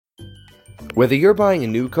Whether you're buying a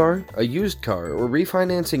new car, a used car, or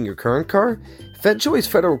refinancing your current car, FedChoice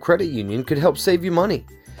Federal Credit Union could help save you money.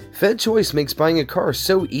 FedChoice makes buying a car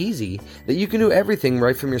so easy that you can do everything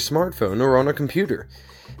right from your smartphone or on a computer.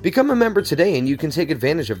 Become a member today and you can take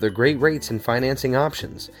advantage of their great rates and financing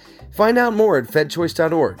options. Find out more at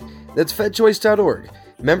fedchoice.org. That's fedchoice.org.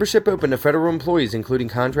 Membership open to federal employees, including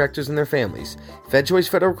contractors and their families. FedChoice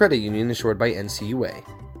Federal Credit Union, insured by NCUA.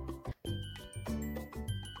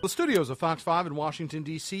 The studios of Fox 5 in Washington,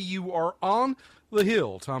 D.C. You are on the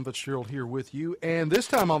Hill. Tom Fitzgerald here with you. And this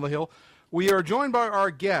time on the Hill, we are joined by our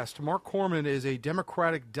guest. Marc Korman is a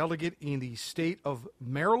Democratic delegate in the state of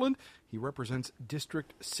Maryland. He represents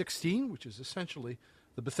District 16, which is essentially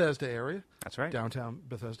the Bethesda area. That's right. Downtown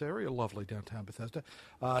Bethesda area, lovely downtown Bethesda.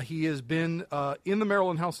 He has been in the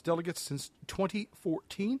Maryland House of Delegates since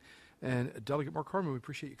 2014. And Delegate Marc Korman, we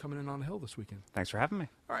appreciate you coming in on the Hill this weekend. Thanks for having me.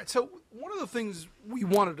 All right, so one of the things we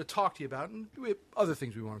wanted to talk to you about, and we have other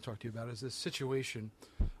things we want to talk to you about, is this situation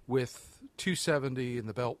with 270 and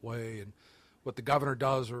the Beltway and what the governor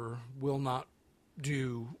does or will not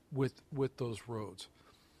do with those roads.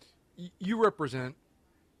 You represent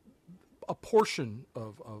a portion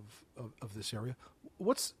of this area.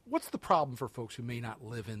 What's the problem for folks who may not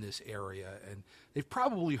live in this area? And they've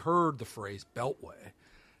probably heard the phrase Beltway,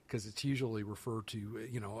 because it's usually referred to,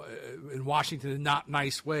 in Washington in not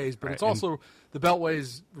nice ways, but right. It's also, the Beltway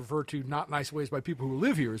is referred to not nice ways by people who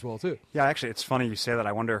live here as well, too. Yeah, actually, it's funny you say that.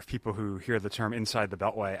 I wonder if people who hear the term inside the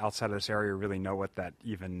Beltway, outside of this area, really know what that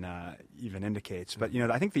even indicates. But,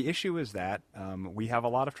 I think the issue is that we have a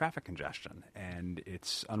lot of traffic congestion, and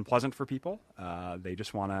it's unpleasant for people. They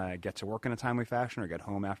just want to get to work in a timely fashion or get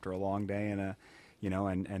home after a long day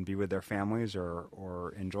and be with their families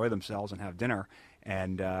or enjoy themselves and have dinner.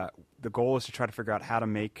 And the goal is to try to figure out how to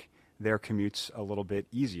make their commutes a little bit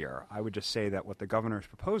easier. I would just say that what the governor is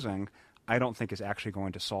proposing, I don't think is actually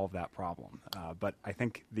going to solve that problem. But I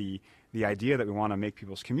think the idea that we want to make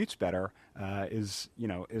people's commutes better is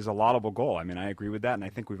a laudable goal. I mean, I agree with that, and I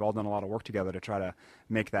think we've all done a lot of work together to try to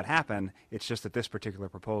make that happen. It's just that this particular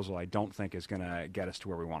proposal I don't think is going to get us to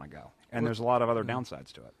where we want to go. And there's a lot of other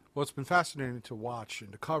downsides to it. Well, it's been fascinating to watch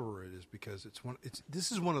and to cover it is because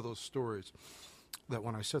this is one of those stories that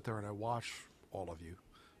when I sit there and I watch all of you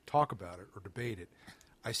talk about it or debate it,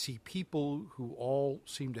 I see people who all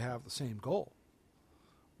seem to have the same goal,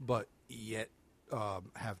 but yet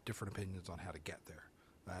have different opinions on how to get there.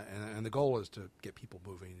 And the goal is to get people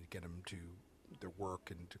moving and get them to their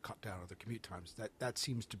work and to cut down on their commute times. That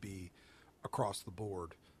seems to be across the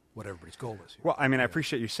board what everybody's goal is here. Well, I mean, I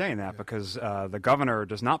appreciate you saying that because the governor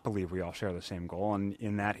does not believe we all share the same goal, and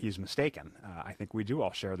in that he's mistaken. I think we do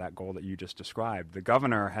all share that goal that you just described. The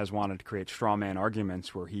governor has wanted to create straw man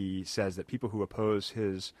arguments where he says that people who oppose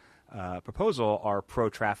his proposal are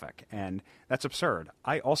pro-traffic, and that's absurd.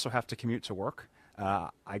 I also have to commute to work.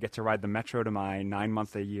 I get to ride the metro to my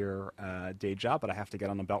 9-month-a-year day job, but I have to get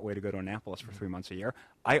on the Beltway to go to Annapolis for 3 months a year.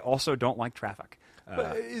 I also don't like traffic.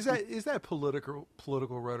 But is that political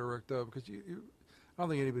rhetoric, though? Because I don't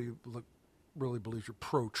think anybody really believes you're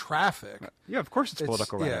pro-traffic. Yeah, of course it's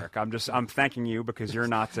political rhetoric. I'm thanking you because you're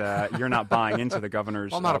not buying into the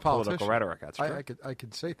governor's political rhetoric. That's true. I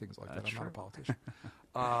could say things like that. I'm not a politician.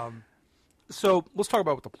 Politician. So let's talk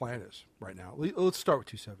about what the plan is right now. Let's start with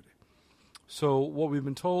 270. So what we've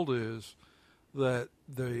been told is that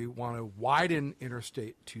they want to widen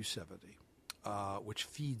Interstate 270, which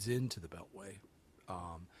feeds into the Beltway,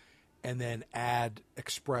 and then add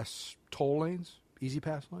express toll lanes, easy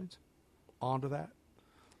pass lanes, onto that.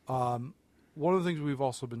 One of the things we've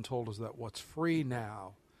also been told is that what's free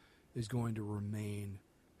now is going to remain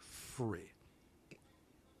free.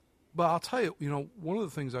 But I'll tell you, one of the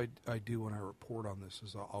things I do when I report on this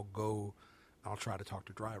is I'll try to talk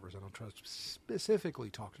to drivers. I don't try to specifically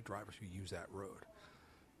talk to drivers who use that road.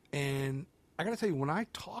 And I got to tell you, when I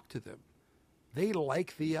talk to them, they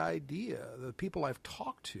like the idea. The people I've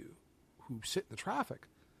talked to who sit in the traffic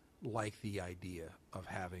like the idea of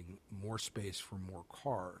having more space for more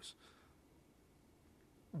cars.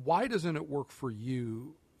 Why doesn't it work for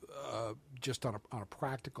you just on a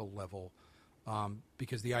practical level?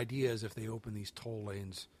 Because the idea is if they open these toll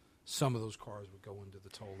lanes, some of those cars would go into the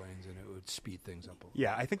toll lanes and it would speed things up a little.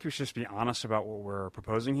 Yeah, I think we should just be honest about what we're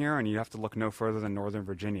proposing here, and you have to look no further than Northern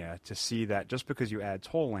Virginia to see that just because you add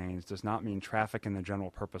toll lanes does not mean traffic in the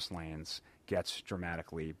general purpose lanes gets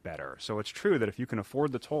dramatically better. So it's true that if you can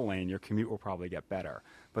afford the toll lane, your commute will probably get better.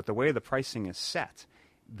 But the way the pricing is set,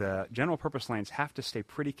 the general purpose lanes have to stay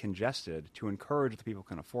pretty congested to encourage the people who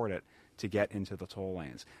can afford it to get into the toll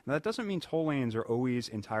lanes. Now, that doesn't mean toll lanes are always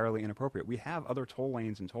entirely inappropriate. We have other toll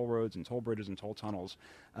lanes and toll roads and toll bridges and toll tunnels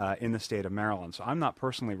in the state of Maryland. So I'm not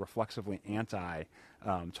personally reflexively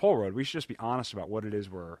anti-toll road. We should just be honest about what it is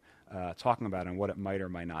we're talking about and what it might or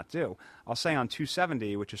might not do. I'll say on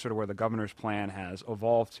 270, which is sort of where the governor's plan has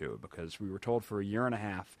evolved to, because we were told for a year and a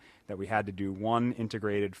half that we had to do one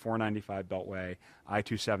integrated 495 Beltway,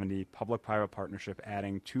 I-270, public-private partnership,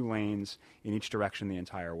 adding 2 lanes in each direction the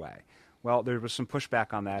entire way. Well, there was some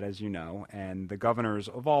pushback on that, as you know, and the governor's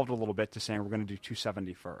evolved a little bit to saying we're going to do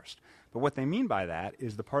 270 first. But what they mean by that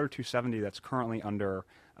is the part of 270 that's currently under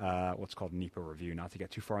what's called NEPA review, not to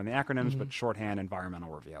get too far in the acronyms, but shorthand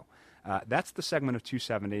environmental review. That's the segment of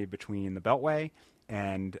 270 between the Beltway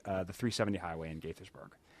and the 370 highway in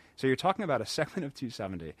Gaithersburg. So you're talking about a segment of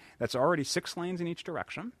 270 that's already 6 lanes in each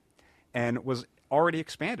direction and was already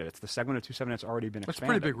expanded. It's the segment of 270 that's already been expanded. That's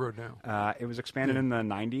a pretty big road now. It was expanded in the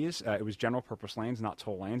 90s. It was general purpose lanes, not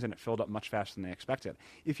toll lanes, and it filled up much faster than they expected.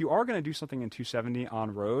 If you are going to do something in 270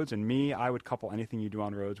 on roads, and I would couple anything you do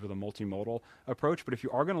on roads with a multimodal approach, but if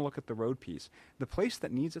you are going to look at the road piece, the place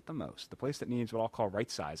that needs it the most, the place that needs what I'll call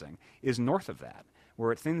right sizing, is north of that,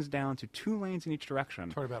 where it thins down to 2 lanes in each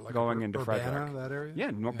direction About like going into Urbana, Frederick. that area?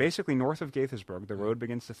 Yeah, basically north of Gaithersburg, the road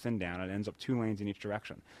begins to thin down. It ends up 2 lanes in each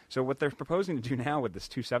direction. So what they're proposing to do now with this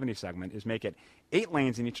 270 segment is make it 8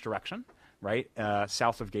 lanes in each direction, right,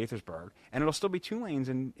 south of Gaithersburg, and it'll still be 2 lanes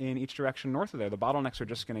in each direction north of there. The bottlenecks are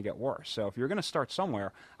just going to get worse. So if you're going to start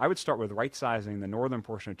somewhere, I would start with right-sizing the northern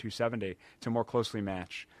portion of 270 to more closely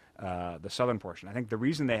match the southern portion. I think the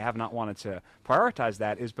reason they have not wanted to prioritize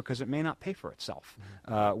that is because it may not pay for itself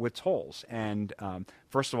with tolls. And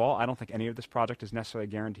first of all, I don't think any of this project is necessarily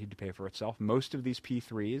guaranteed to pay for itself. Most of these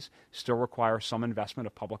P3s still require some investment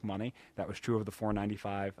of public money. That was true of the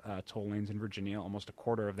 495 toll lanes in Virginia. Almost a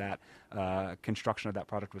quarter of that construction of that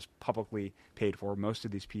project was publicly paid for. Most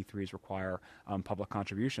of these P3s require public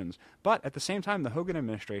contributions. But at the same time, the Hogan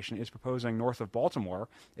administration is proposing north of Baltimore,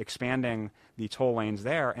 expanding the toll lanes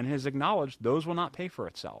there, and has acknowledged those will not pay for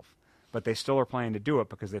itself. But they still are planning to do it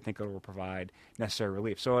because they think it will provide necessary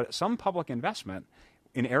relief. So some public investment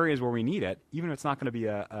in areas where we need it, even if it's not going to be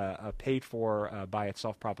a paid-for by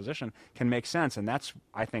itself proposition, can make sense. And that's,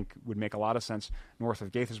 I think, would make a lot of sense north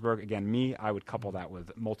of Gaithersburg. Again, I would couple that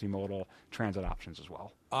with multimodal transit options as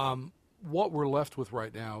well. What we're left with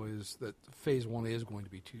right now is that Phase 1 is going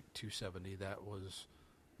to be 270. That was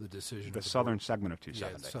the decision. The southern segment of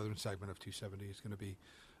 270. Yeah, the southern segment of 270 is going to be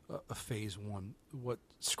a Phase 1. What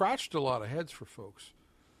scratched a lot of heads for folks,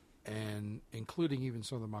 and including even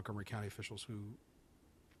some of the Montgomery County officials who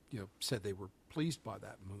said they were pleased by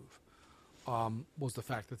that move, was the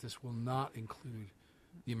fact that this will not include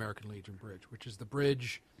the American Legion Bridge, which is the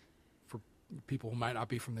bridge, for people who might not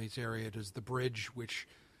be from this area, it is the bridge which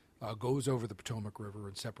goes over the Potomac River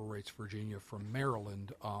and separates Virginia from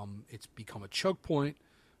Maryland. It's become a choke point.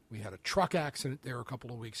 We had a truck accident there a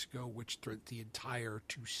couple of weeks ago, which threw the entire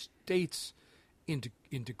 2 states into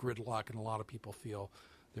gridlock, and a lot of people feel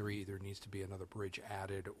there either needs to be another bridge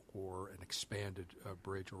added or an expanded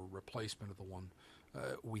bridge or replacement of the one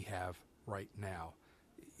we have right now.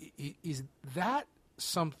 Is that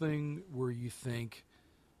something where you think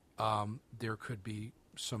there could be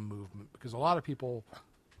some movement? Because a lot of people,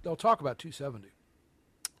 they'll talk about 270,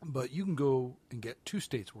 but you can go and get 2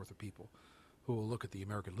 states worth of people who will look at the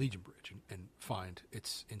American Legion Bridge and find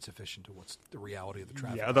it's insufficient to what's the reality of the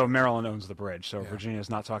traffic. Yeah, although Maryland owns the bridge, so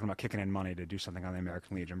Virginia's not talking about kicking in money to do something on the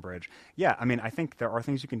American Legion Bridge. Yeah, I mean, I think there are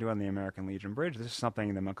things you can do on the American Legion Bridge. This is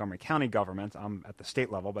something the Montgomery County government, at the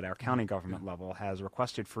state level, but our county government level, has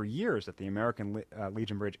requested for years that the American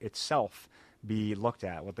Legion Bridge itself be looked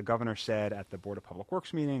at. What the governor said at the Board of Public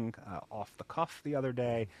Works meeting off the cuff the other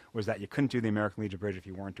day was that you couldn't do the American Legion Bridge if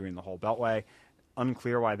you weren't doing the whole Beltway.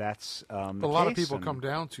 Unclear why that's the case. A lot of people come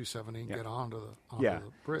down 270 and get onto the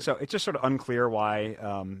bridge. So it's just sort of unclear why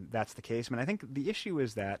that's the case. I mean, I think the issue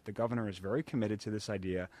is that the governor is very committed to this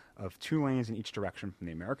idea of 2 lanes in each direction from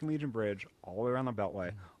the American Legion Bridge all the way around the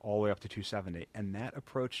Beltway, all the way up to 270. And that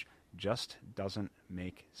approach just doesn't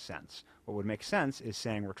make sense. What would make sense is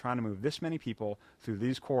saying we're trying to move this many people through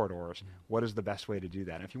these corridors. What is the best way to do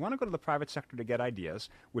that? And if you want to go to the private sector to get ideas,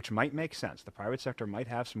 which might make sense, the private sector might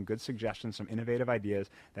have some good suggestions, some innovative ideas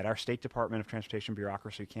that our State Department of Transportation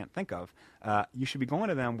bureaucracy can't think of. You should be going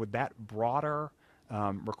to them with that broader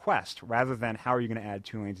request rather than how are you going to add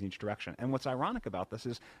 2 lanes in each direction. And what's ironic about this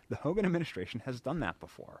is the Hogan administration has done that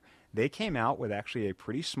before. They came out with actually a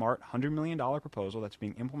pretty smart $100 million proposal that's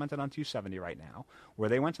being implemented on 270 right now, where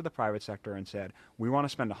they went to the private sector and said, we want to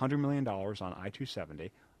spend $100 million on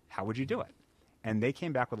I-270. How would you do it? And they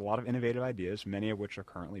came back with a lot of innovative ideas, many of which are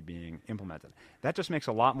currently being implemented. That just makes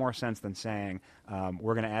a lot more sense than saying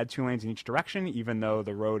we're going to add 2 lanes in each direction, even though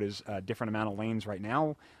the road is a different amount of lanes right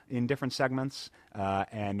now in different segments.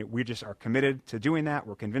 And we just are committed to doing that.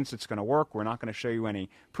 We're convinced it's going to work. We're not going to show you any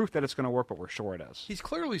proof that it's going to work, but we're sure it is. He's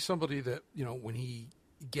clearly somebody that, when he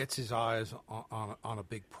gets his eyes on a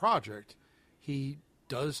big project, he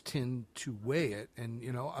does tend to weigh it. And,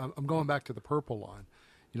 I'm going back to the Purple Line.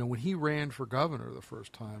 When he ran for governor the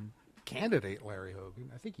first time, candidate Larry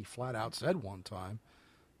Hogan, I think he flat out said one time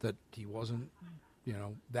that he wasn't,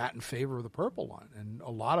 that in favor of the Purple Line. And a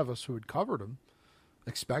lot of us who had covered him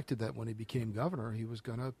expected that when he became governor, he was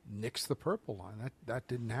going to nix the Purple Line. That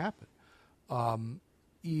didn't happen.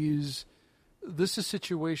 Is this a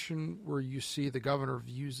situation where you see the governor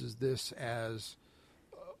uses this as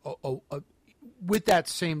with that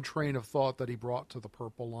same train of thought that he brought to the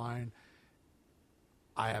Purple Line?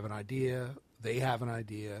 I have an idea. They have an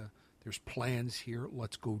idea. There's plans here.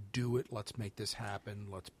 Let's go do it. Let's make this happen.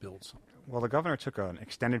 Let's build something. Well, the governor took an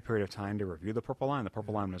extended period of time to review the Purple Line. The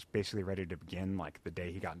Purple Line was basically ready to begin like the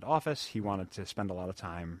day he got into office. He wanted to spend a lot of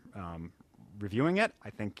time reviewing it. I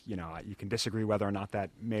think, you can disagree whether or not that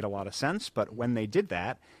made a lot of sense, but when they did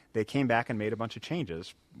that, they came back and made a bunch of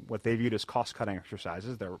changes, what they viewed as cost-cutting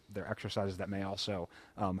exercises. They're exercises that may also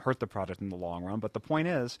hurt the project in the long run. But the point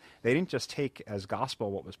is, they didn't just take as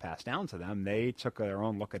gospel what was passed down to them. They took their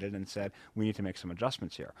own look at it and said, we need to make some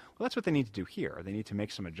adjustments here. Well, that's what they need to do here. They need to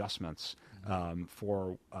make some adjustments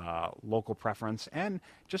for local preference and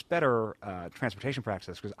just better transportation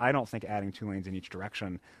practices, because I don't think adding 2 lanes in each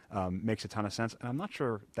direction makes a ton of sense. And I'm not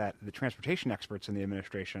sure that the transportation experts in the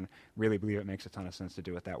administration really believe it makes a ton of sense to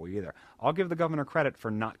do it that way either. I'll give the governor credit for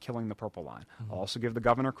not killing the Purple Line. I'll also give the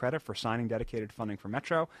governor credit for signing dedicated funding for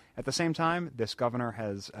Metro. At the same time, this governor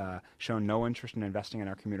has shown no interest in investing in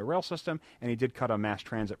our commuter rail system, and he did cut a mass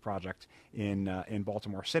transit project in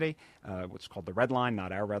Baltimore City, what's called the Red Line,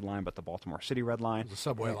 not our Red Line, but the Baltimore City Red Line. The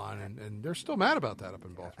subway line, and they're still mad about that up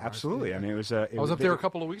in Baltimore. Absolutely. I mean, I was up there a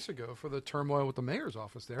couple of weeks ago for the turmoil with the mayor's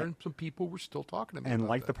office there, and some people were still talking to me and about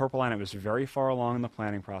like that. The Purple Line, it was very far along in the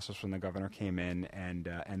planning process when the governor came in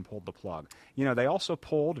and pulled the plug. They also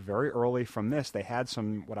pulled very early from this. They had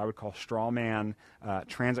some what I would call straw man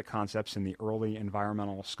transit concepts in the early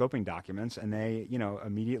environmental scoping documents, and they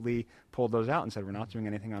immediately pulled those out and said, we're not doing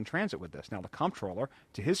anything on transit with this. Now, the comptroller,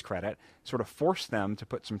 to his credit, sort of forced them to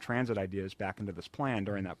put some transit ideas back into this plan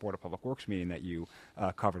during that Board of Public Works meeting that you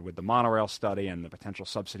covered with the monorail study and the potential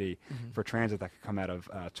subsidy for transit that could come out of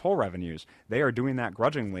toll revenues. They are doing that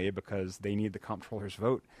grudgingly because they need the comptroller's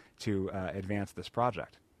vote to advance this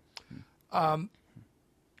project.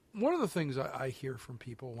 One of the things I hear from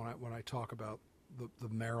people when I talk about the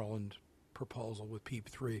Maryland proposal with PEEP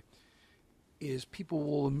 3 is people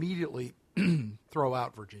will immediately throw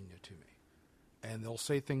out Virginia to me. And they'll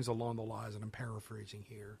say things along the lines, and I'm paraphrasing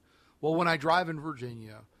here. Well, when I drive in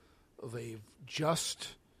Virginia, they've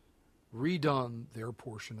just redone their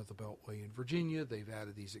portion of the Beltway in Virginia. They've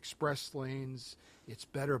added these express lanes. It's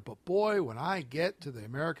better. But boy, when I get to the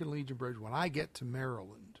American Legion Bridge, when I get to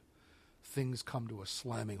Maryland, things come to a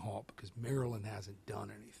slamming halt because Maryland hasn't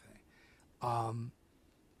done anything.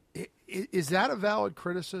 Is that a valid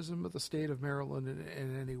criticism of the state of Maryland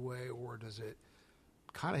in any way, or does it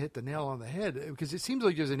kind of hit the nail on the head? Because it seems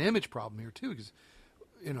like there's an image problem here, too, because,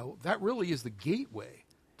 that really is the gateway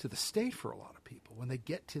to the state for a lot of people when they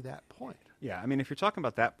get to that point. Yeah, I mean, if you're talking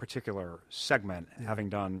about that particular segment, having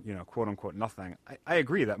done, quote unquote, nothing, I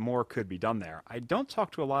agree that more could be done there. I don't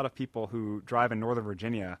talk to a lot of people who drive in Northern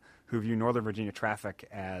Virginia who view Northern Virginia traffic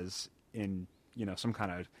as in, some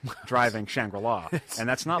kind of driving Shangri-La. And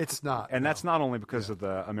that's not. It's not. And that's not only because of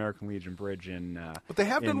the American Legion Bridge in but they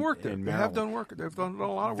have done work there. They have done work. They've done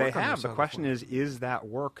a lot of work. They have. The question is that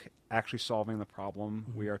work actually solving the problem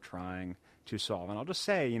we are trying to solve? And I'll just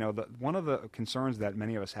say, one of the concerns that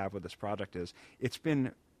many of us have with this project is it's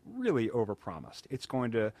been really overpromised. It's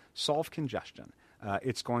going to solve congestion.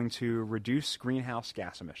 It's going to reduce greenhouse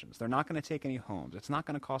gas emissions. They're not going to take any homes. It's not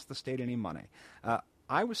going to cost the state any money.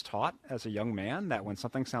 I was taught as a young man that when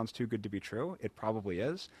something sounds too good to be true, it probably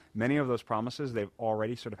is. Many of those promises they've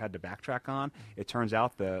already sort of had to backtrack on. It turns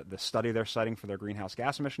out the study they're citing for their greenhouse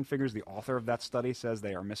gas emission figures, the author of that study says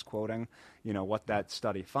they are misquoting, what that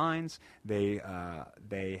study finds. They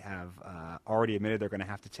have already admitted they're going to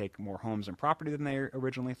have to take more homes and property than they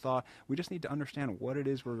originally thought. We just need to understand what it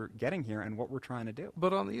is we're getting here and what we're trying to do.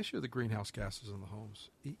 But on the issue of the greenhouse gases in the homes,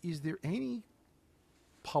 is there any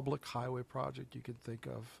public highway project you could think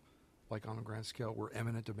of, like on a grand scale, where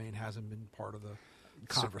eminent domain hasn't been part of the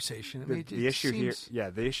conversation? The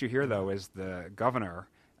issue here, though, is the governor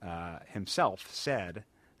himself said,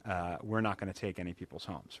 we're not going to take any people's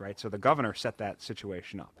homes, right? So the governor set that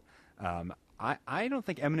situation up. I don't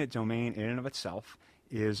think eminent domain in and of itself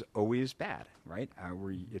is always bad, right?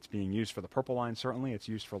 It's being used for the Purple Line, certainly. It's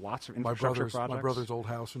used for lots of infrastructure projects. My brother's old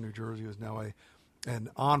house in New Jersey is now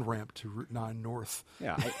an on-ramp to Route 9 North.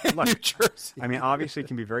 Yeah, New Jersey. I mean, obviously it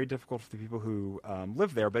can be very difficult for the people who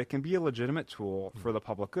live there, but it can be a legitimate tool for the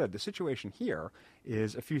public good. The situation here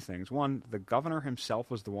is a few things. One, the governor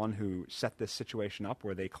himself was the one who set this situation up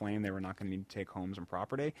where they claim they were not going to need to take homes and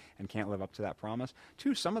property and can't live up to that promise.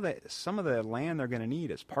 Two, some of the land they're going to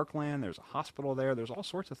need is parkland. There's a hospital there. There's all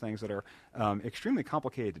sorts of things that are extremely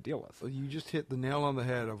complicated to deal with. Well, you just hit the nail on the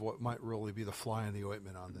head of what might really be the fly in the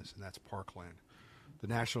ointment on this, and that's parkland. The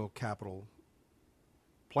National Capital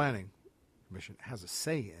Planning Commission has a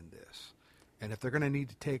say in this. And if they're going to need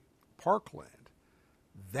to take parkland,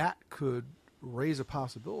 that could raise a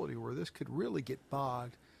possibility where this could really get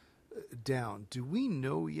bogged down. Do we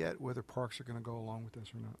know yet whether parks are going to go along with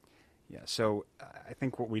this or not? Yeah, so I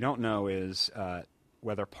think what we don't know is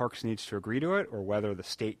whether Parks needs to agree to it or whether the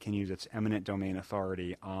state can use its eminent domain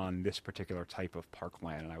authority on this particular type of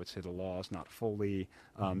parkland. And I would say the law is not fully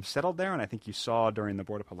settled there. And I think you saw during the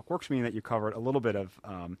Board of Public Works meeting that you covered a little bit of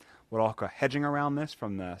what I'll call hedging around this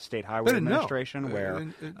from the State Highway Administration. Where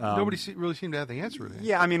nobody really seemed to have the answer to that.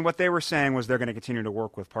 Yeah, I mean, what they were saying was they're going to continue to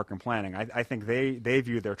work with Park and Planning. I think they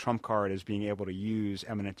view their trump card as being able to use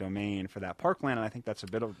eminent domain for that parkland. And I think that's a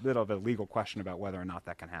bit of a legal question about whether or not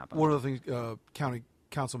that can happen. One of the things County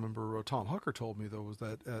Councilmember Tom Hucker told me, though, was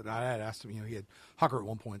that I had asked him, he had Hucker at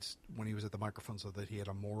one point when he was at the microphone said that he had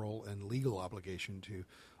a moral and legal obligation to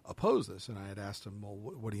oppose this. And I had asked him, well,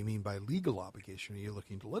 what do you mean by legal obligation? Are you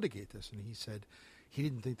looking to litigate this? And he said he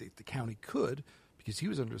didn't think that the county could because he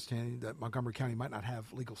was understanding that Montgomery County might not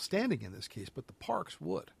have legal standing in this case, but the parks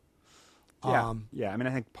would. Yeah, I mean,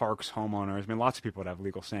 I think parks, homeowners, I mean, lots of people would have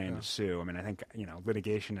legal saying to sue. I mean, I think,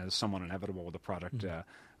 litigation is somewhat inevitable with a product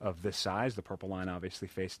of this size. The Purple Line obviously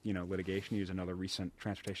faced, litigation, use another recent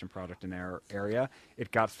transportation product in their area. It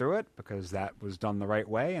got through it because that was done the right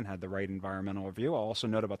way and had the right environmental review. I'll also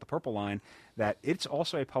note about the Purple Line that it's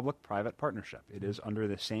also a public-private partnership. It is under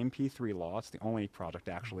the same P3 law. It's the only project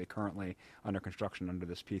actually currently under construction under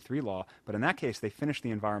this P3 law. But in that case, they finished the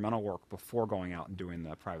environmental work before going out and doing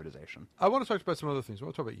the privatization. I want to talk about some other things. I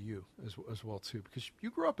want to talk about you as well, too, because you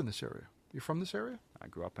grew up in this area. You're from this area? I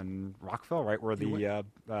grew up in Rockville, right where the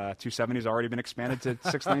 270 has already been expanded to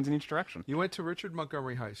 6 lanes in each direction. You went to Richard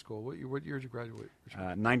Montgomery High School. What year did you graduate?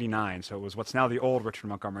 99, so it was what's now the old Richard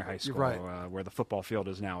Montgomery High School, right. Where the football field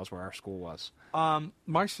is now, is where our school was.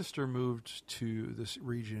 My sister moved to this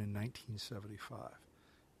region in 1975,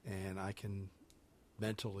 and I can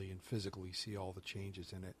mentally and physically see all the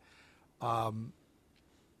changes in it.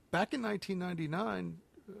 Back in 1999,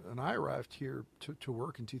 and I arrived here to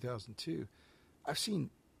work in 2002, I've seen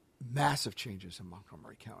massive changes in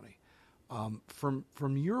Montgomery County.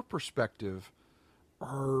 From your perspective,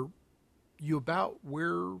 are you about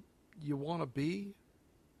where you want to be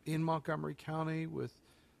in Montgomery County with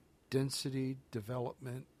density,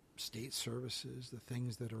 development, state services, the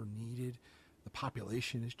things that are needed? The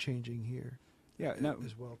population is changing here. Yeah,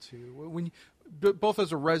 as well too. When both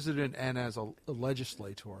as a resident and as a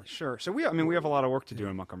legislator. Sure. So we have a lot of work to do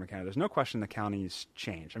in Montgomery County. There's no question the county's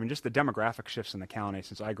changed. I mean, just the demographic shifts in the county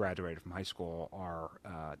since I graduated from high school are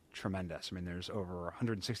tremendous. I mean, there's over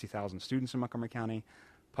 160,000 students in Montgomery County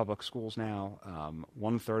public schools now.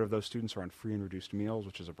 1/3 of those students are on free and reduced meals,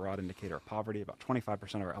 which is a broad indicator of poverty. About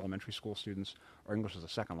 25% of our elementary school students are English as a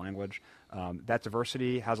second language. That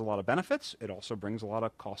diversity has a lot of benefits. It also brings a lot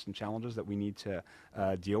of costs and challenges that we need to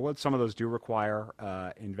deal with. Some of those do require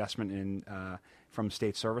investment in from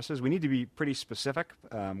state services. We need to be pretty specific.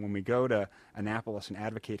 When we go to Annapolis and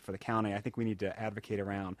advocate for the county, I think we need to advocate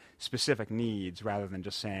around specific needs rather than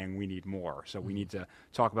just saying we need more. So we need to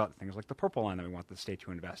talk about things like the Purple Line that we want the state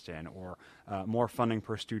to invest in, or more funding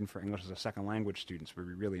per student for English as a second language students would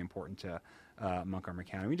be really important to Montgomery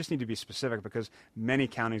County. We just need to be specific because many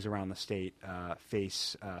counties around the state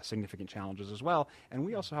face significant challenges as well, and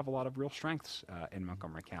we also have a lot of real strengths in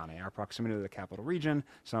Montgomery County. Our proximity to the capital region,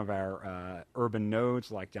 some of our urban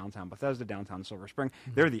nodes like downtown Bethesda, downtown Silver Spring,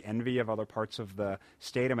 they're the envy of other parts of the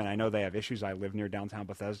state. I mean, I know they have issues. I live near downtown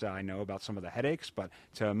Bethesda. I know about some of the headaches, but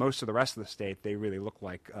to most of the rest of the state, they really look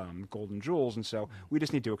like golden jewels, and so we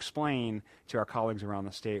just need to explain to our colleagues around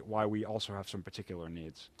the state why we also have some particular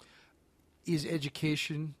needs. Is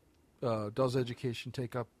education, does education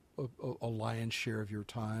take up a lion's share of your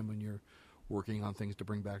time when you're working on things to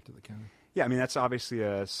bring back to the county? Yeah, I mean, that's obviously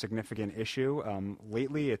a significant issue.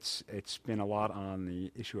 Lately, it's been a lot on the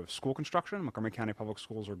issue of school construction. Montgomery County Public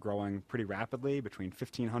Schools are growing pretty rapidly, between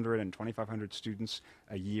 1,500 and 2,500 students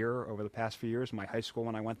a year over the past few years. My high school,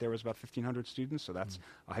 when I went there, was about 1,500 students, so that's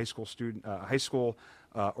a high school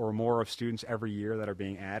or more of students every year that are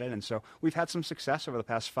being added. And so we've had some success over the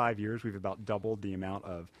past 5 years. We've about doubled the amount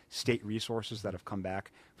of state resources that have come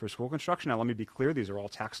back for school construction. Now, let me be clear, these are all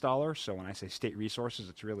tax dollars, so when I say state resources,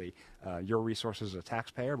 it's really your resources as a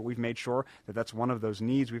taxpayer, but we've made sure that that's one of those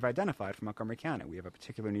needs we've identified for Montgomery County. We have a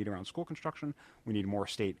particular need around school construction. We need more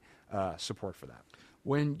state support for that.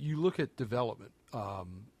 When you look at development,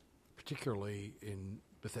 particularly in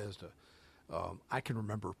Bethesda, I can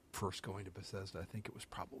remember first going to Bethesda. I think it was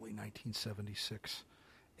probably 1976,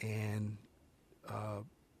 and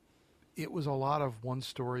it was a lot of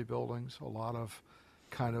one-story buildings, a lot of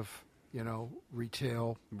kind of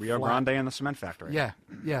retail. Rio Grande and the cement factory. Yeah,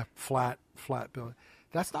 flat building.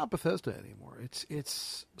 That's not Bethesda anymore.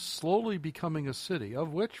 It's slowly becoming a city,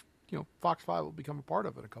 of which Fox 5 will become a part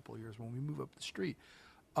of in a couple of years when we move up the street.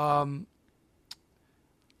 I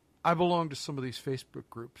belong to some of these Facebook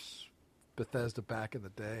groups, Bethesda back in the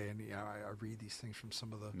day, and I read these things from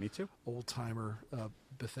some of the Me too. old timer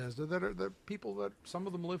Bethesda that are people that some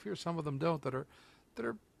of them live here, some of them don't, that are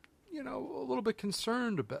a little bit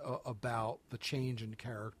concerned about the change in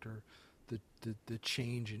character, the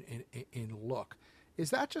change in look.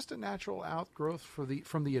 Is that just a natural outgrowth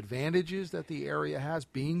from the advantages that the area has,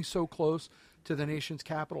 being so close to the nation's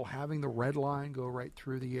capital, having the red line go right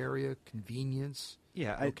through the area, convenience?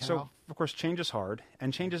 Yeah, so of course change is hard,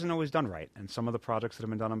 and change isn't always done right. And some of the projects that have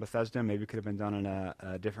been done on Bethesda maybe could have been done in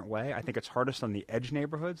a different way. I think it's hardest on the edge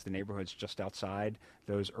neighborhoods, the neighborhoods just outside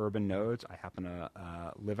those urban nodes. I happen to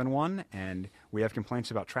live in one, and we have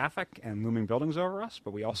complaints about traffic and looming buildings over us,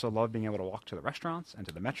 but we also love being able to walk to the restaurants and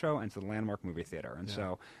to the Metro and to the Landmark movie theater. And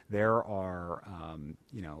so there are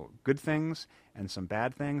good things and some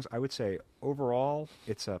bad things. I would say overall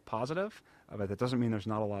it's a positive. But that doesn't mean there's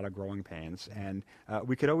not a lot of growing pains, and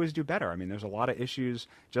we could always do better. I mean, there's a lot of issues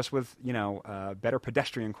just with better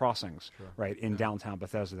pedestrian crossings, right, in downtown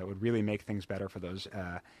Bethesda that would really make things better for those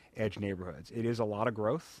edge neighborhoods. It is a lot of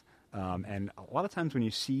growth, and a lot of times when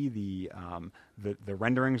you see the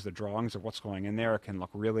renderings, the drawings of what's going in there, it can look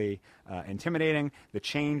really intimidating. The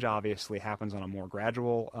change obviously happens on a more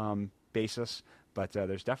gradual basis. But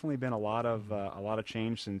there's definitely been a lot of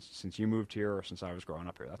change since you moved here or since I was growing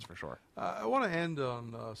up here. That's for sure. I want to end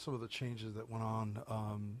on some of the changes that went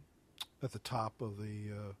on at the top of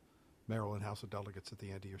the Maryland House of Delegates at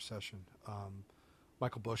the end of your session.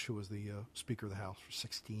 Michael Busch, who was the Speaker of the House for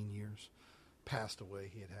 16 years, passed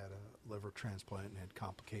away. He had a liver transplant and had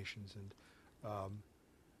complications. And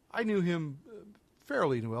I knew him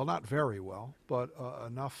fairly well, not very well, but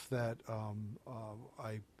enough that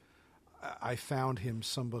I found him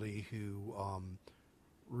somebody who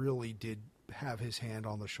really did have his hand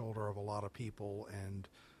on the shoulder of a lot of people and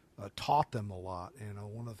taught them a lot. And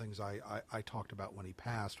one of the things I talked about when he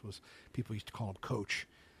passed was people used to call him Coach.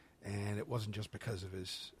 And it wasn't just because of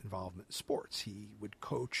his involvement in sports. He would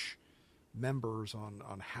coach members on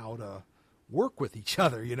how to work with each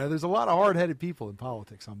other. There's a lot of hard-headed people in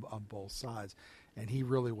politics on both sides. And he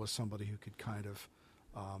really was somebody who could kind of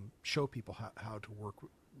show people how to work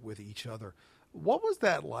with each other. What was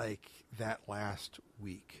that like that last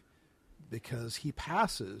week? Because he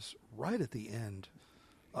passes right at the end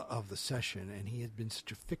of the session, and he had been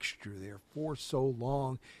such a fixture there for so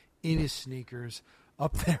long in his sneakers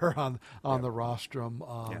up there on the rostrum.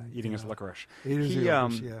 Eating his licorice.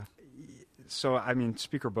 So, I mean,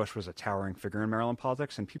 Speaker Busch was a towering figure in Maryland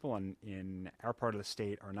politics, and people in our part of the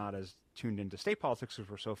state are not as tuned into state politics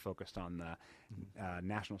because we're so focused on the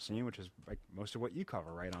national scene, which is like most of what you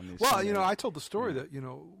cover, right? On these. Well, I told the story that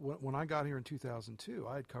when I got here in 2002,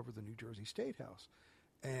 I had covered the New Jersey State House,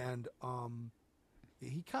 and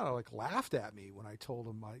he kind of like laughed at me when I told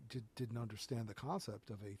him I didn't understand the concept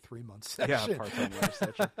of a 3-month session. Yeah, part-time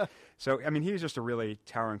legislature. So, I mean, he was just a really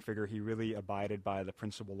towering figure. He really abided by the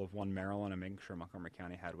principle of one Maryland and making sure Montgomery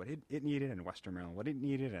County had what it needed, and Western Maryland what it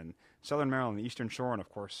needed, and Southern Maryland, the Eastern Shore, and of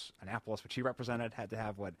course Annapolis, which he represented, had to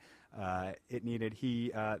have what it needed. He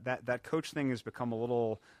that coach thing has become a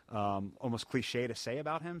little almost cliche to say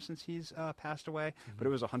about him since he's passed away, but it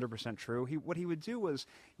was 100% true. What he would do was,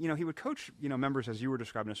 he would coach, members as you were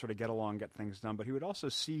describing to sort of get along, get things done, but he would also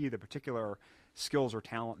see the particular skills or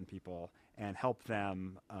talent in people and help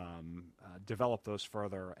them develop those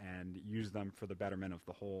further and use them for the betterment of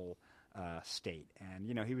the whole state. And,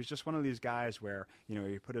 he was just one of these guys where,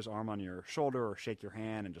 he put his arm on your shoulder or shake your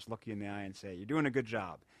hand and just look you in the eye and say, "You're doing a good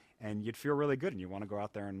job." and you'd feel really good, and you want to go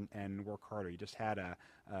out there and work harder. You just had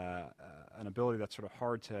an ability that's sort of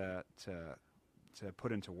hard to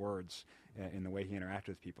put into words in the way he interacted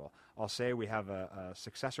with people. I'll say we have a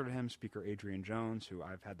successor to him, Speaker Adrienne Jones, who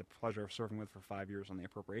I've had the pleasure of serving with for 5 years on the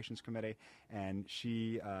Appropriations Committee, and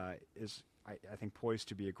she is, I think, poised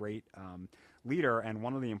to be a great leader. And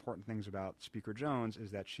one of the important things about Speaker Jones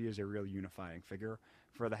is that she is a real unifying figure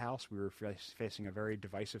for the House. We were facing a very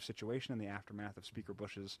divisive situation in the aftermath of Speaker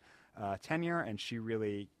Busch's tenure, and she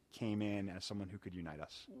really came in as someone who could unite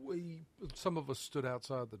us. Some of us stood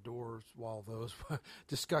outside the doors while those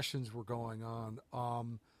discussions were going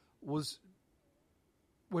on. Was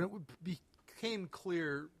when it became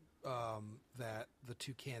clear that the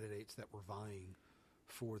two candidates that were vying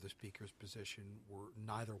for the Speaker's position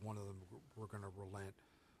neither one of them were going to relent.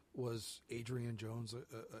 Was Adrienne Jones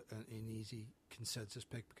an easy consensus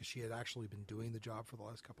pick because she had actually been doing the job for the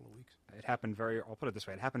last couple of weeks? It happened I'll put it this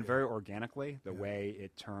way, it happened very organically, the way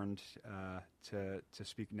it turned to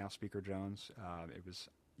Speaker Jones. It was,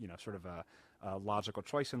 sort of a logical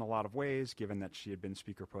choice in a lot of ways, given that she had been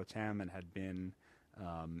Speaker Pro Tem and had been,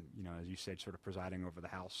 as you said, sort of presiding over the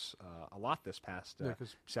House a lot this past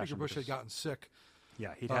because session. Speaker Busch had gotten sick.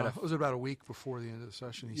 Yeah, he'd had it was about a week before the end of the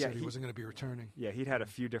session. He said he wasn't going to be returning. Yeah, he'd had a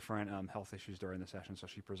few different health issues during the session, so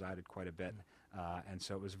she presided quite a bit. And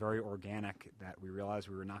so it was very organic that we realized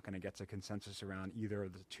we were not going to get to consensus around either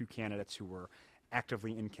of the two candidates who were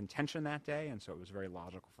actively in contention that day, and so it was very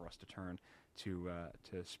logical for us to turn to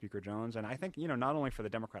Speaker Jones. And I think, not only for the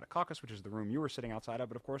Democratic caucus, which is the room you were sitting outside of,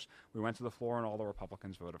 but of course we went to the floor and all the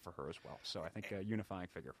Republicans voted for her as well. So I think a unifying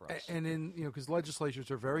figure for us. And because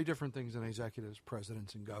legislatures are very different things than executives,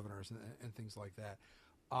 presidents, and governors, and things like that.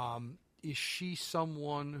 Is she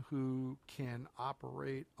someone who can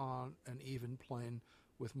operate on an even plane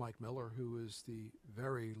with Mike Miller, who is the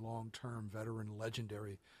very long-term veteran,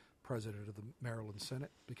 legendary president of the Maryland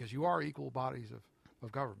Senate? Because you are equal bodies of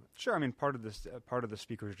government. Sure. I mean, part of the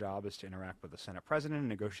Speaker's job is to interact with the Senate President and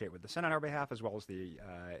negotiate with the Senate on our behalf, as well as the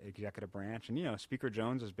executive branch. And, Speaker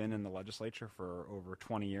Jones has been in the legislature for over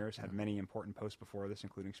 20 years, had many important posts before this,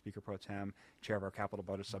 including Speaker Pro Tem, chair of our Capital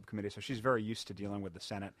Budget Subcommittee. So she's very used to dealing with the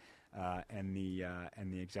Senate and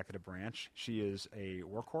the executive branch. She is a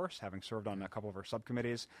workhorse, having served on a couple of her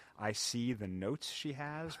subcommittees. I see the notes she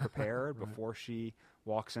has prepared before she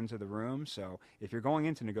walks into the room. So if you're going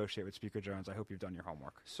in to negotiate with Speaker Jones, I hope you've done your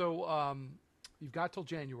homework. So you've got till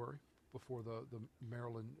January before the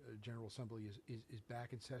Maryland General Assembly is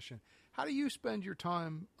back in session. How do you spend your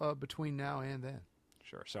time between now and then?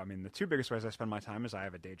 Sure. So, I mean, the two biggest ways I spend my time is I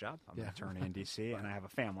have a day job. I'm an attorney in D.C., and I have a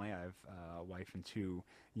family. I have a wife and two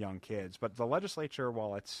young kids. But the legislature,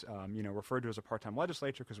 while it's, referred to as a part-time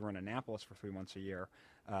legislature because we're in Annapolis for 3 months a year,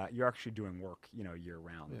 you're actually doing work,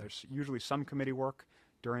 year-round. Yeah. There's usually some committee work.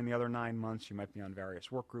 During the other 9 months, you might be on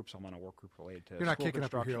various work groups. I'm on a work group related to You're not kicking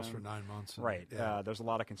up your construction. heels for 9 months. Right. There's a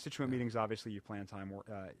lot of constituent meetings. Obviously, you plan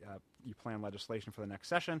you plan legislation for the next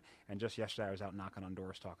session. And just yesterday, I was out knocking on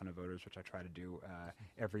doors, talking to voters, which I try to do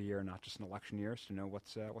every year, not just in election years, to know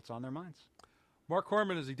what's on their minds. Marc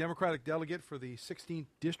Korman is the Democratic delegate for the 16th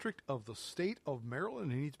District of the state of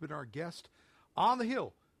Maryland, and he's been our guest on the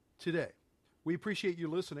Hill today. We appreciate you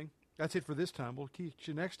listening. That's it for this time. We'll catch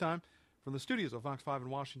you next time. From the studios of Fox 5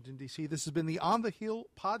 in Washington, D.C., this has been the On the Hill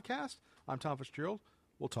podcast. I'm Tom Fitzgerald.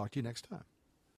 We'll talk to you next time.